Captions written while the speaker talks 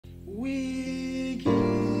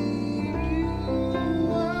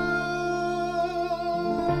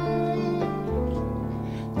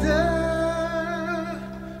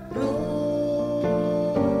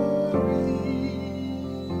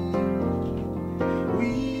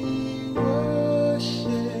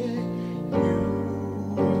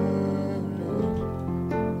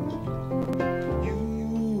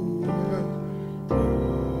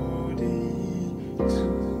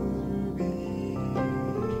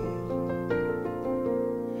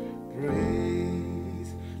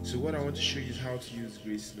what I want to show you is how to use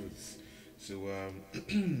grace notes. So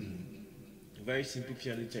a very simple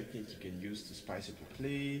piano technique you can use to spice up your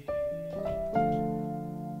play.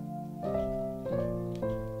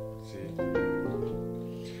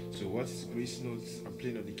 So what is grace notes? I'm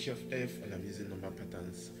playing on the key of F and I'm using number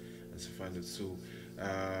patterns and so on. So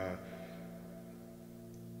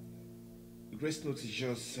grace notes is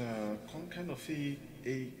just kind of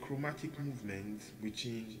a chromatic movement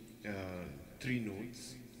between three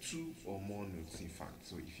notes, two or more notes in fact.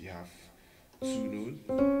 So if you have two notes,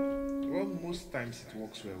 well, most times it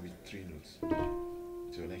works well with three notes.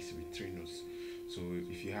 So let's say with three notes. So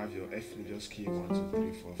if you have your F major scale 1, 2,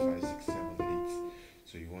 3, 4, 5, 6, 7, 8.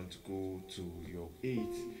 So you want to go to your 8,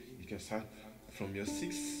 you can start from your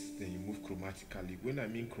 6, then you move chromatically. When I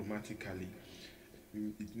mean chromatically,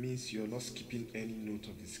 it means you're not skipping any note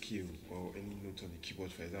of the scale or any note on the keyboard.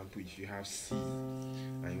 For example, if you have C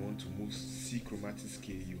and you want to move C chromatic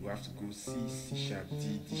scale, you have to go C, C sharp,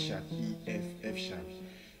 D, D sharp, E, F, F sharp,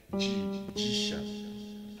 G, G sharp,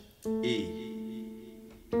 A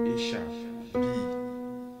sharp, B.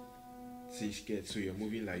 So you get, so you're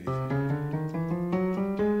moving like this.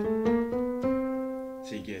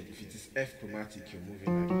 So you get, if it is F chromatic, you're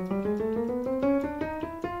moving like this.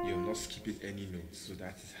 You're not skipping any notes. So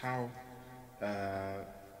that is how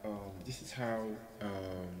this is how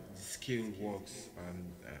the scale works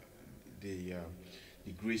and the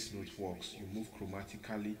grace note works. You move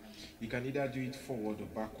chromatically. You can either do it forward or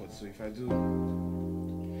backward. So if I do,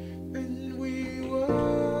 and we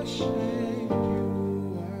worship you,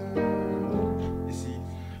 you see,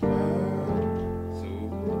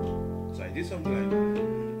 so I did something like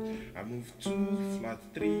I move 2, flat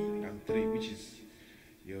 3 and 3, which is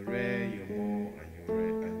your re, your mo, and your re,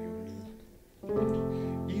 and your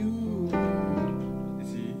mi. You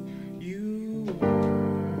see, you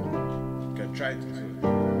can try to do.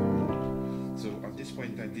 So at this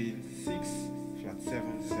point I did 6, flat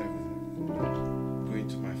 7, 7, going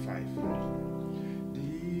to my 5.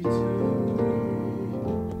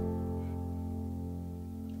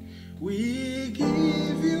 We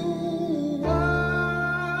give you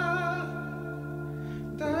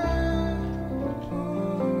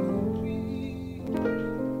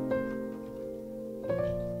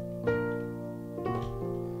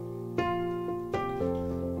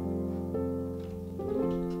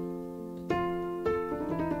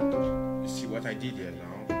what I did here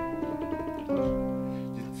now.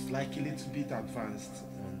 It's like a little bit advanced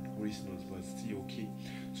on grace notes, but it's still okay.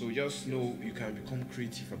 So just know you can become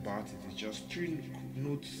creative about it. It's just 3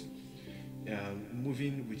 notes,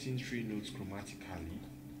 moving within 3 notes chromatically.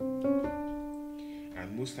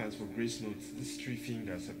 And most times for grace notes, these 3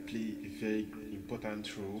 fingers play a very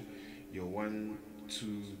important role. Your 1,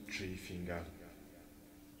 2, 3 finger.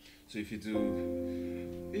 So if you do,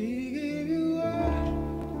 we give you all.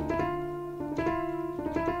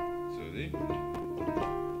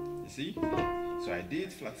 You see? So I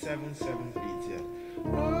did flat 7, 7, 8 here.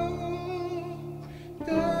 Oh,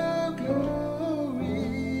 the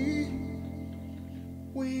glory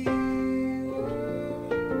we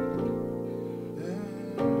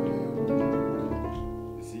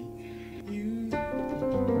you see? You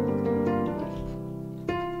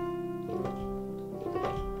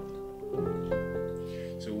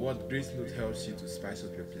so what grace note helps you to spice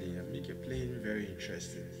up your playing and make your playing very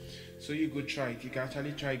interesting. So you go try it. You can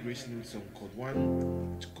actually try grace notes on chord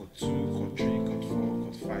 1, chord 2, chord 3, chord 4,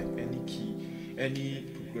 chord 5, any key, any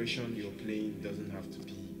progression you're playing. Doesn't have to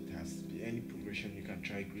be, it has to be any progression. You can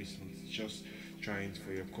try grace notes. Just try it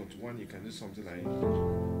for your chord 1, you can do something like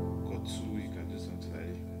chord 2, you can do something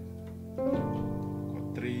like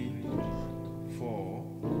chord 3, 4,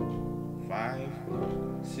 5,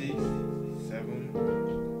 6, 7,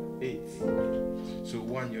 8. So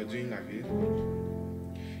 1 you're doing like this.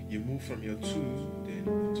 You move from your 2 then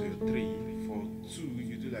to your 3. For 2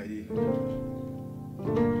 you do like this.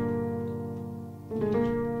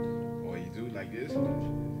 Or you do like this.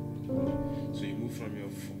 So you move from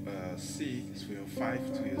your 6 for your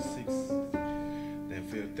 5 to your 6. Then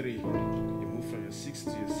for your 3 you move from your 6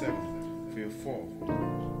 to your 7. For your 4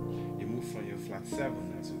 you move from your flat 7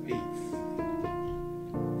 to 8.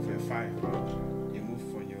 For your 5 you move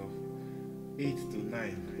from your 8 to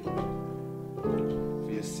 9.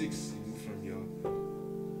 For your 6, you move from your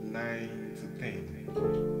 9 to 10.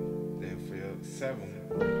 Then for your 7,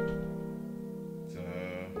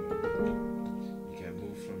 you can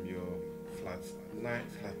move from your flat 9,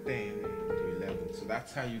 flat 10 to 11. So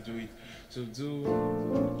that's how you do it. So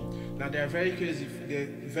now there are very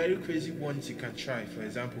crazy ones you can try. For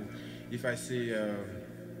example, if I say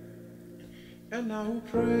And I will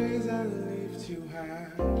praise and lift you high.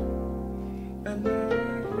 And I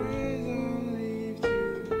will praise and lift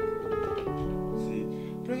you. See,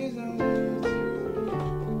 praise and lift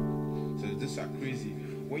you. So these are crazy.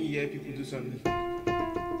 When you hear people do something,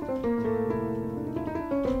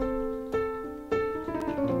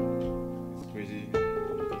 it's crazy.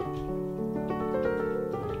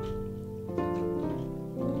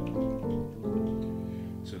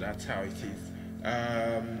 So that's how it is.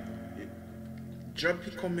 Drop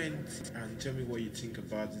a comment and tell me what you think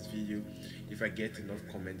about this video. If I get enough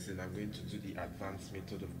comments, then I'm going to do the advanced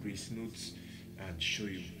method of grace notes and show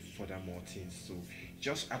you furthermore things. So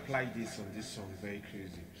just apply this on this song. Very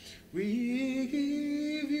crazy. We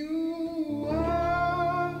give you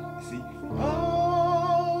all, see,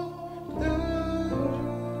 all the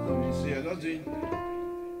glory. So you're not doing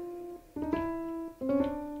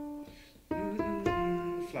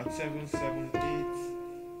flat 7 7 8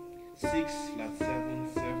 6 flat 7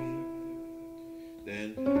 7,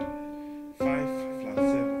 then